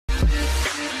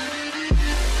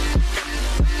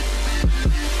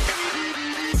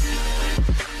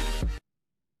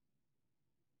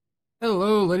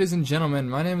ladies and gentlemen,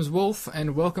 my name is Wolf,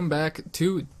 and welcome back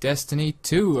to Destiny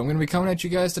 2. I'm going to be coming at you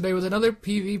guys today with another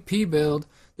PvP build,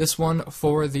 this one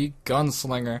for the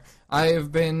Gunslinger. I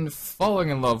have been falling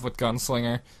in love with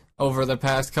Gunslinger over the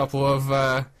past couple of,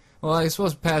 well, I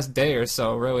suppose past day or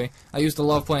so, really. I used to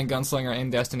love playing Gunslinger in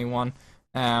Destiny 1,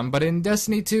 but in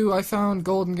Destiny 2 I found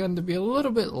Golden Gun to be a little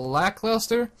bit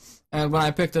lackluster, and when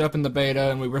I picked it up in the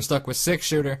beta and we were stuck with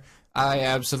 6-shooter, I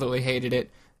absolutely hated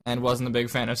it and wasn't a big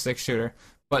fan of 6-shooter.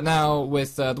 But now,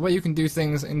 with the way you can do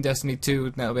things in Destiny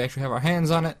 2, now that we actually have our hands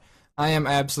on it, I am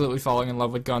absolutely falling in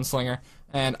love with Gunslinger,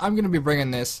 and I'm going to be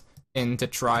bringing this into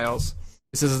Trials.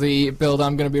 This is the build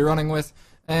I'm going to be running with,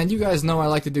 and you guys know I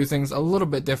like to do things a little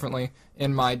bit differently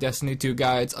in my Destiny 2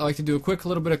 guides. I like to do a quick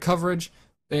little bit of coverage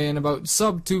in about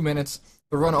sub 2 minutes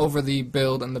to run over the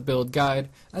build and the build guide,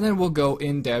 and then we'll go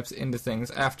in depth into things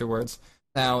afterwards.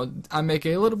 Now, I make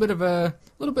a little bit of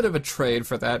a trade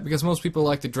for that, because most people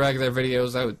like to drag their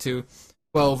videos out to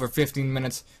 12 or 15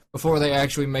 minutes before they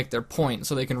actually make their point,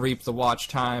 so they can reap the watch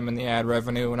time and the ad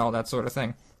revenue and all that sort of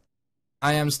thing.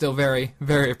 I am still very,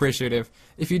 very appreciative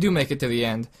if you do make it to the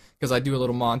end, because I do a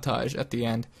little montage at the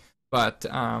end. But,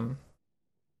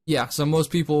 yeah, so most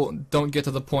people don't get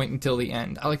to the point until the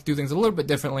end. I like to do things a little bit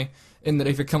differently, in that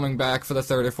if you're coming back for the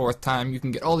third or fourth time, you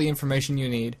can get all the information you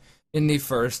need in the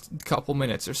first couple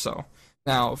minutes or so.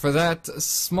 Now, for that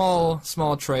small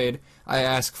trade, I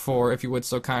ask for, if you would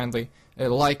so kindly, a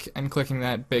like and clicking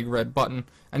that big red button,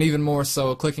 and even more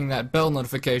so, clicking that bell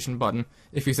notification button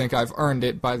if you think I've earned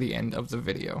it by the end of the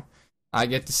video. I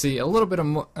get to see a little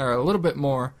bit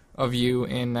more of you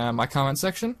in my comment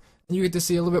section, and you get to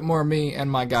see a little bit more of me and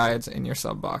my guides in your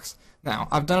sub box. Now,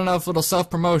 I've done enough little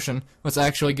self-promotion. Let's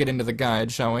actually get into the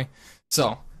guide, shall we?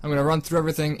 So, I'm going to run through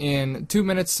everything in 2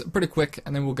 minutes, pretty quick,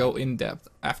 and then we'll go in depth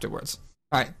afterwards.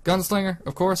 Alright, Gunslinger,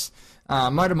 of course.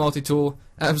 Mida multitool,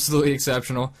 absolutely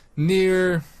exceptional.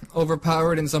 Near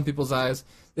overpowered in some people's eyes.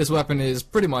 This weapon is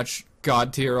pretty much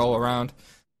god tier all around.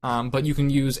 But you can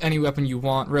use any weapon you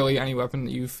want, really, any weapon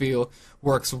that you feel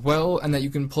works well and that you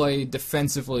can play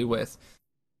defensively with.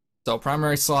 So,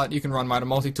 primary slot, you can run Mida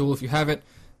multitool if you have it.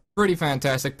 Pretty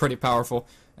fantastic, pretty powerful,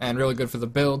 and really good for the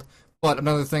build. But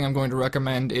another thing I'm going to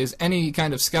recommend is any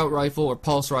kind of scout rifle or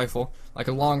pulse rifle, like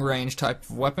a long range type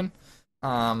of weapon.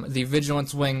 The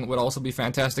Vigilance Wing would also be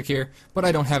fantastic here, but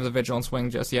I don't have the Vigilance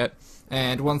Wing just yet.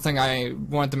 And one thing I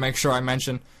wanted to make sure I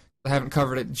mention, I haven't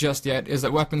covered it just yet, is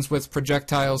that weapons with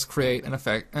projectiles create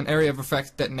an area of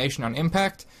effect detonation on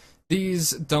impact.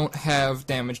 These don't have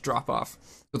damage drop-off.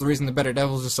 So the reason the Better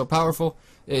Devils are so powerful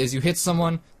is you hit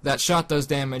someone, that shot does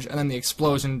damage, and then the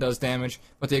explosion does damage,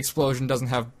 but the explosion doesn't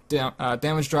have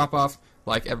damage drop-off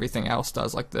like everything else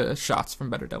does, like the shots from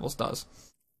Better Devils does.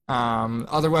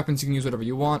 Other weapons, you can use whatever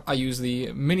you want. I use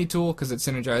the mini tool because it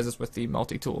synergizes with the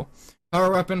multi-tool.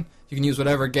 Power weapon, you can use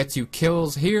whatever gets you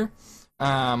kills here.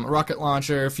 Rocket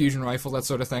launcher, fusion rifle, that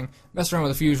sort of thing. Messed around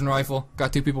with a fusion rifle,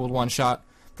 got 2 people with 1 shot.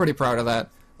 Pretty proud of that.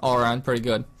 All around, pretty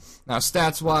good. Now,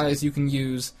 stats-wise, you can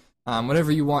use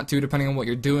whatever you want to, depending on what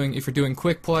you're doing. If you're doing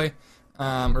quick play,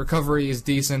 recovery is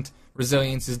decent,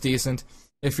 resilience is decent.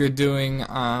 If you're doing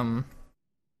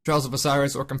Trials of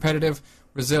Osiris or competitive,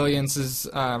 resilience is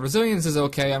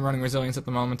okay. I'm running resilience at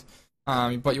the moment.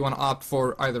 But you want to opt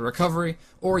for either recovery,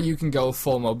 or you can go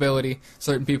full mobility.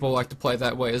 Certain people like to play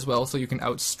that way as well, so you can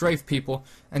outstrafe people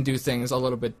and do things a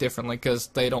little bit differently, because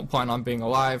they don't plan on being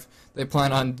alive. They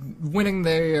plan on winning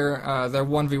their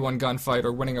 1v1 gunfight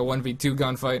or winning a 1v2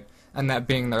 gunfight, and that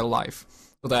being their life.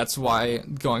 So that's why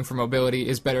going for mobility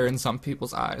is better in some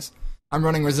people's eyes. I'm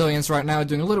running resilience right now,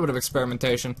 doing a little bit of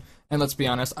experimentation, and let's be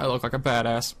honest, I look like a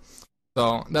badass.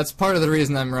 So that's part of the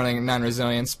reason I'm running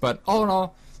non-resilience, but all in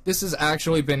all, this has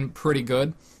actually been pretty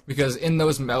good, because in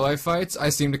those melee fights, I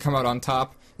seem to come out on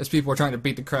top, as people are trying to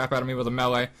beat the crap out of me with a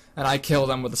melee, and I kill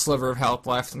them with a sliver of health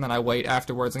left, and then I wait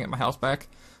afterwards and get my health back.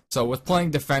 So with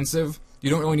playing defensive, you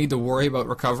don't really need to worry about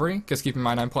recovery, because keep in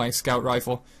mind I'm playing scout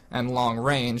rifle and long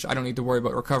range. I don't need to worry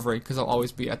about recovery, because I'll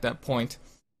always be at that point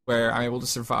where I'm able to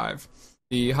survive.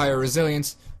 The higher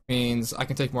resilience means I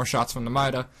can take more shots from the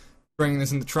mida. Bringing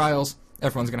this into Trials,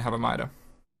 everyone's going to have a mida.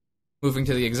 Moving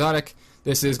to the exotic,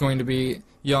 this is going to be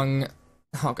young,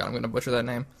 oh god, I'm going to butcher that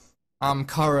name,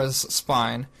 Kara's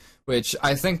Spine, which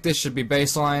I think this should be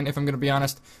baseline, if I'm going to be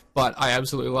honest, but I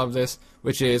absolutely love this,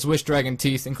 which is Wish Dragon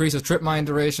Teeth, increases trip mine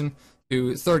duration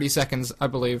to 30 seconds, I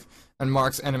believe, and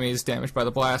marks enemies damaged by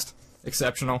the blast.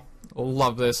 Exceptional.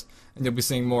 Love this, and you'll be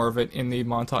seeing more of it in the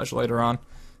montage later on.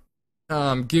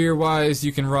 Gear-wise,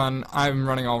 you can run, I'm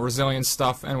running all resilience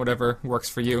stuff, and whatever works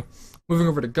for you. Moving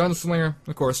over to Gunslinger,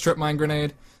 of course, Trip Mine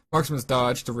Grenade, Marksman's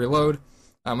Dodge to reload,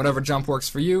 whatever jump works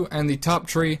for you, and the top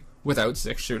tree without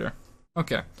 6-shooter.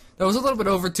 Okay, that was a little bit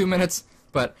over 2 minutes,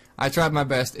 but I tried my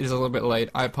best. It is a little bit late.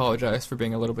 I apologize for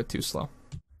being a little bit too slow.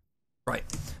 Right.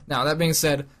 Now, that being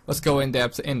said, let's go in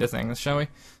depth into things, shall we?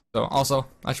 So, also,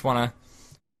 I just want to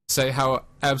say how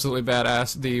absolutely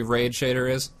badass the raid shader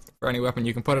is for any weapon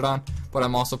you can put it on, but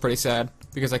I'm also pretty sad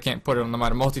because I can't put it on the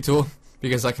mida multi-tool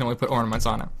because I can only put ornaments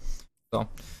on it. So,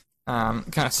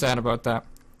 kind of sad about that.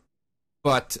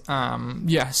 But,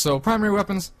 yeah, so primary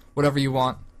weapons, whatever you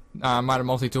want. Mida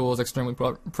multi-tool is extremely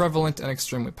prevalent and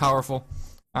extremely powerful.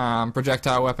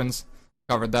 Projectile weapons,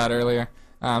 covered that earlier.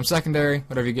 Secondary,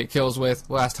 whatever you get kills with.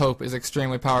 Last Hope is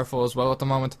extremely powerful as well at the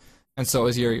moment, and so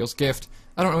is Uriel's Gift.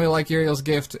 I don't really like Uriel's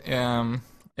Gift.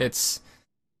 Its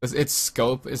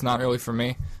scope is not really for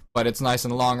me, but it's nice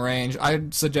and long range.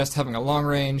 I'd suggest having a long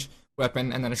range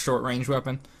weapon and then a short range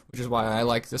weapon, which is why I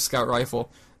like the scout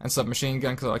rifle and submachine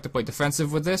gun, because I like to play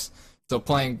defensive with this. So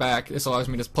playing back, this allows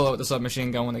me to just pull out the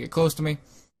submachine gun when they get close to me.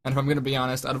 And if I'm going to be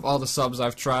honest, out of all the subs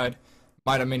I've tried,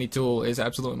 mida mini tool is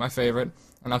absolutely my favorite,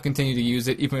 and I'll continue to use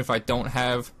it even if I don't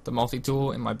have the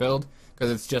multi-tool in my build,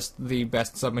 because it's just the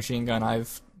best submachine gun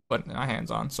I've put my hands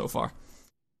on so far.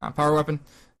 Power weapon,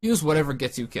 use whatever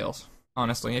gets you kills,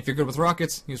 honestly. If you're good with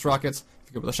rockets, use rockets. If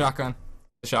you're good with a shotgun,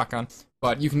 the shotgun.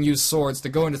 But you can use swords to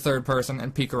go into third person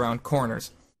and peek around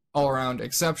corners. All around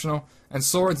exceptional, and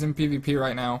swords in PvP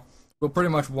right now will pretty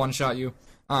much one-shot you.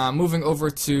 Moving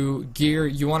over to gear,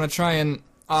 you want to try and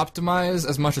optimize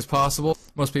as much as possible.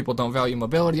 Most people don't value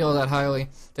mobility all that highly.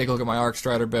 Take a look at my Arc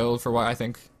Strider build for why I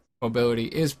think mobility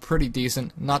is pretty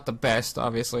decent. Not the best,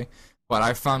 obviously, but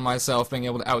I found myself being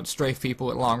able to outstrafe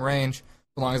people at long range,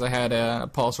 as long as I had a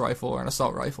pulse rifle or an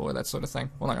assault rifle or that sort of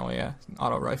thing. Well, not only an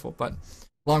auto rifle, but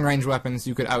long range weapons,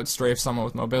 you could outstrafe someone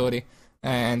with mobility.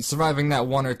 And surviving that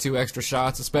 1 or 2 extra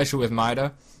shots, especially with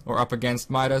mida, or up against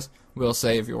midas, will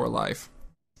save your life.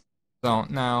 So,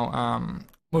 now,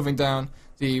 moving down,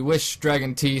 the Wish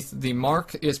Dragon Teeth, the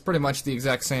mark is pretty much the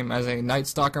exact same as a Night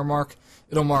Stalker mark.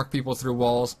 It'll mark people through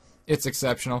walls. It's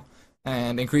exceptional.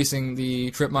 And increasing the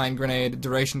trip mine grenade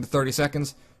duration to 30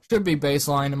 seconds should be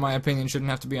baseline, in my opinion. Shouldn't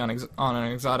have to be on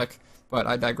an exotic, but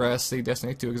I digress. The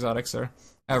Destiny 2 exotics are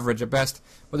average at best.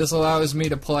 But this allows me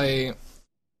to play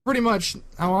pretty much,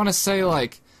 I want to say,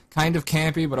 like, kind of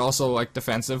campy, but also, like,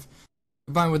 defensive.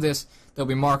 Combined with this, they'll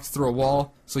be marked through a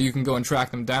wall, so you can go and track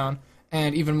them down.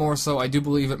 And even more so, I do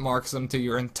believe it marks them to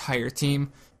your entire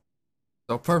team.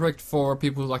 So perfect for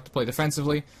people who like to play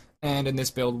defensively, and in this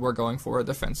build, we're going for a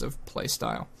defensive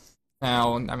playstyle.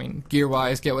 Now, I mean,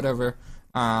 gear-wise, get whatever,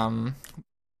 armor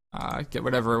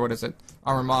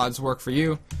mods work for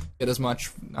you. Get as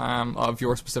much of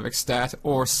your specific stat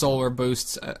or solar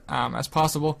boosts as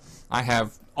possible. I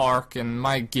have arc, and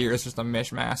my gear is just a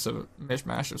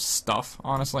mishmash of stuff,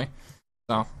 honestly.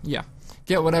 So yeah,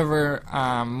 get whatever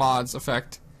mods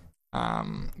affect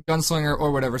Gunslinger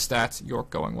or whatever stats you're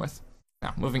going with.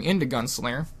 Now, moving into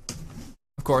Gunslinger,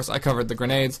 of course, I covered the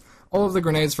grenades. All of the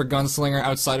grenades for Gunslinger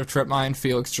outside of Trip Mine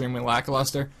feel extremely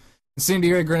lackluster.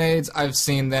 Incendiary grenades, I've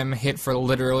seen them hit for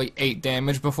literally 8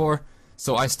 damage before,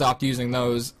 so I stopped using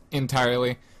those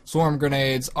entirely. Swarm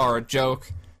grenades are a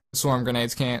joke. Swarm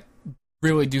grenades can't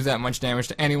really do that much damage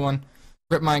to anyone.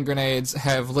 Trip Mine grenades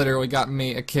have literally gotten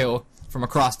me a kill from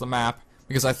across the map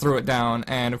because I threw it down,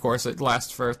 and of course it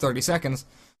lasts for 30 seconds.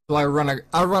 So I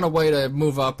run away to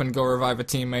move up and go revive a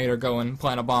teammate or go and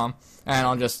plant a bomb, and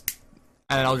I'll just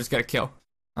get a kill.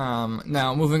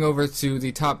 Now, moving over to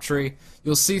the top tree,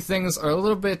 you'll see things are a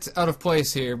little bit out of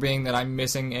place here, being that I'm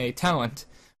missing a talent.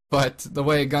 But the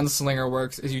way Gunslinger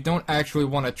works is you don't actually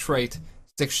want to trait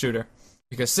 6-shooter,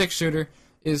 because 6-shooter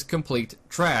is complete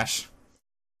trash.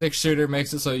 6-shooter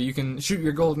makes it so you can shoot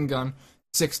your golden gun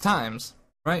 6 times,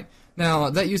 right? Now,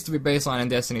 that used to be baseline in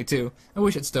Destiny 2. I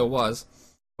wish it still was.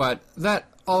 But that,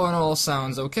 all in all,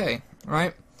 sounds okay,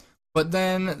 right? But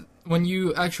then, when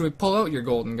you actually pull out your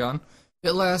golden gun,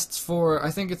 it lasts for, I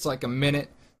think it's like a minute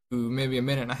to maybe a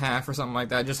minute and a half or something like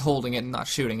that, just holding it and not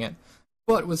shooting it.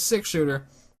 But with 6-shooter,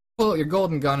 pull out your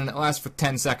golden gun and it lasts for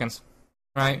 10 seconds,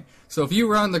 right? So if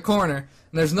you round the corner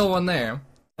and there's no one there,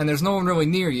 and there's no one really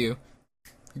near you,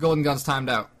 your golden gun's timed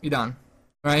out. You're done,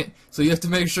 right? So you have to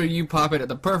make sure you pop it at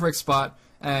the perfect spot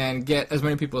and get as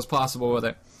many people as possible with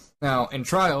it. Now, in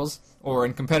trials, or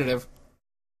in competitive,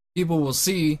 people will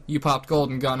see you popped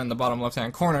golden gun in the bottom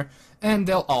left-hand corner, and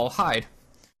they'll all hide.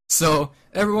 So,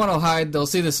 everyone will hide, they'll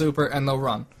see the super, and they'll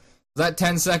run. That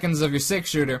 10 seconds of your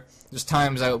 6-shooter just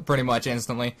times out pretty much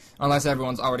instantly, unless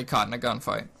everyone's already caught in a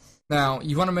gunfight. Now,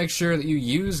 you want to make sure that you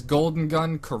use golden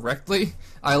gun correctly.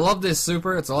 I love this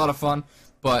super, it's a lot of fun,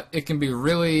 but it can be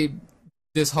really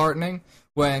disheartening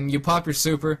when you pop your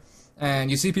super, and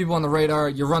you see people on the radar,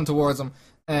 you run towards them,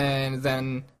 and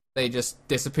then they just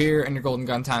disappear, and your golden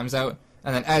gun times out.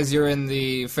 And then as you're in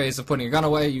the phase of putting your gun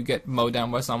away, you get mowed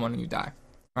down by someone and you die.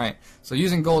 Alright, so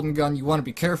using golden gun, you want to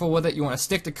be careful with it, you want to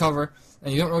stick to cover,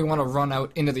 and you don't really want to run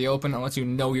out into the open unless you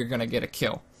know you're going to get a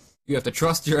kill. You have to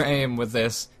trust your aim with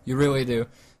this, you really do,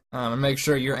 and make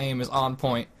sure your aim is on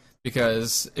point,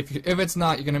 because if it's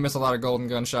not, you're going to miss a lot of golden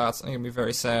gun shots, and you're going to be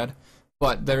very sad.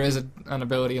 But there is an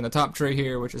ability in the top tree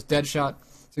here, which is Deadshot,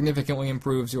 significantly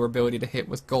improves your ability to hit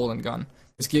with golden gun.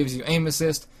 This gives you aim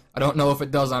assist. I don't know if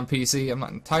it does on PC, I'm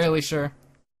not entirely sure.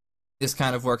 This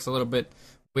kind of works a little bit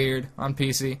weird on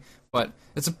PC, but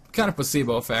it's a kind of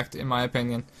placebo effect, in my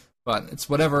opinion. But it's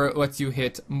whatever lets you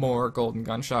hit more golden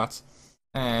gun shots.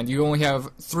 And you only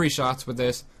have 3 shots with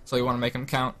this, so you want to make them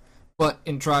count. But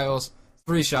in trials,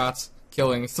 3 shots,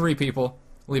 killing 3 people,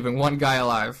 leaving 1 guy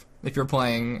alive. If you're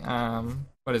playing, Countdown.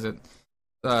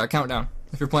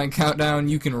 If you're playing Countdown,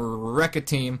 you can wreck a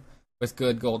team with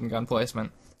good golden gun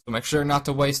placement. So make sure not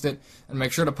to waste it, and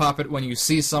make sure to pop it when you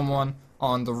see someone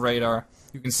on the radar.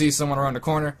 You can see someone around a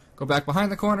corner, go back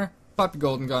behind the corner, pop your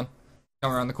golden gun,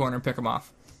 come around the corner and pick them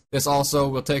off. This also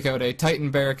will take out a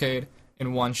Titan barricade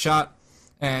in 1 shot,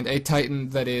 and a Titan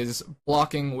that is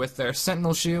blocking with their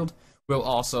Sentinel shield will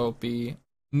also be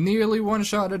nearly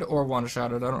one-shotted or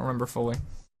one-shotted, I don't remember fully.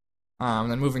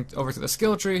 Then moving over to the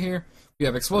skill tree here, we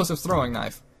have Explosive Throwing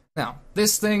Knife. Now,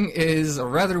 this thing is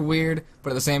rather weird,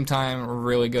 but at the same time,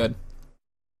 really good.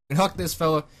 You can hook this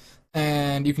fella,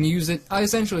 and you can use it, I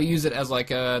essentially use it as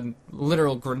like a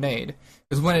literal grenade,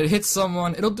 because when it hits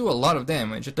someone, it'll do a lot of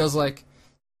damage. It does like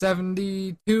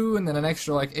 72, and then an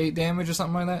extra like 8 damage or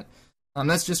something like that.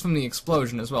 That's just from the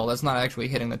explosion as well, that's not actually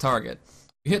hitting the target.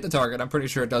 If you hit the target, I'm pretty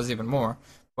sure it does even more,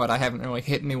 but I haven't really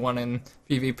hit anyone in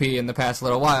PvP in the past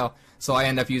little while, so I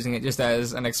end up using it just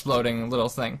as an exploding little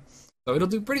thing. So it'll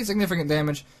do pretty significant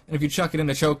damage, and if you chuck it in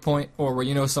a choke point, or where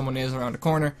you know someone is around a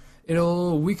corner,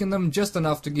 it'll weaken them just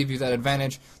enough to give you that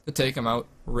advantage to take them out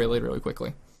really, really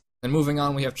quickly. And moving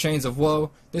on, we have Chains of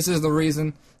Woe. This is the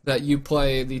reason that you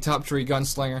play the top tree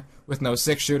Gunslinger with no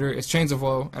 6-shooter, is Chains of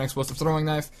Woe and Explosive Throwing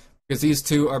Knife, because these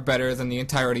two are better than the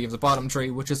entirety of the bottom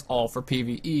tree, which is all for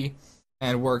PvE,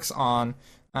 and works on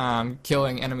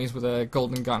killing enemies with a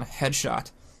golden gun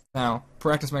headshot. Now,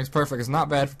 practice makes perfect is not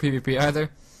bad for PvP either,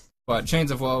 but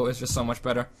Chains of Woe is just so much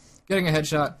better. Getting a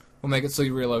headshot will make it so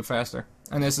you reload faster,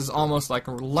 and this is almost like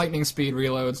lightning speed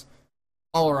reloads,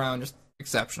 all around just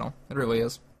exceptional. It really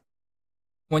is.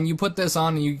 When you put this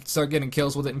on and you start getting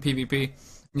kills with it in PvP, and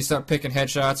you start picking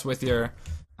headshots with your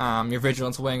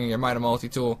Vigilance Wing and your Mida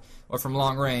multitool, or from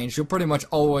long range, you'll pretty much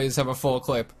always have a full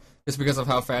clip, just because of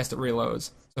how fast it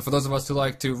reloads. So for those of us who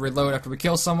like to reload after we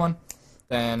kill someone,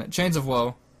 then Chains of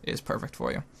Woe is perfect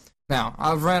for you. Now,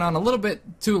 I've ran on a little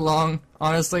bit too long,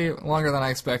 honestly, longer than I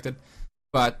expected,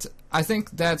 but I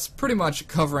think that's pretty much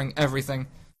covering everything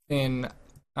in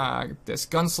this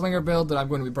Gunslinger build that I'm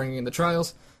going to be bringing in the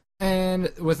trials.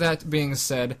 And with that being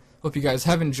said, hope you guys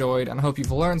have enjoyed, and I hope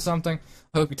you've learned something.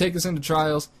 I hope you take this into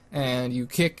trials, and you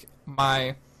kick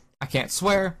my... I can't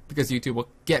swear, because YouTube will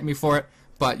get me for it,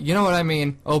 but you know what I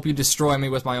mean. I hope you destroy me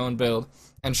with my own build,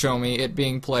 and show me it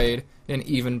being played in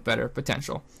even better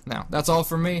potential. Now, that's all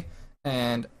from me,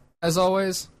 and as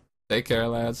always, take care,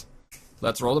 lads.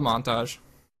 Let's roll the montage.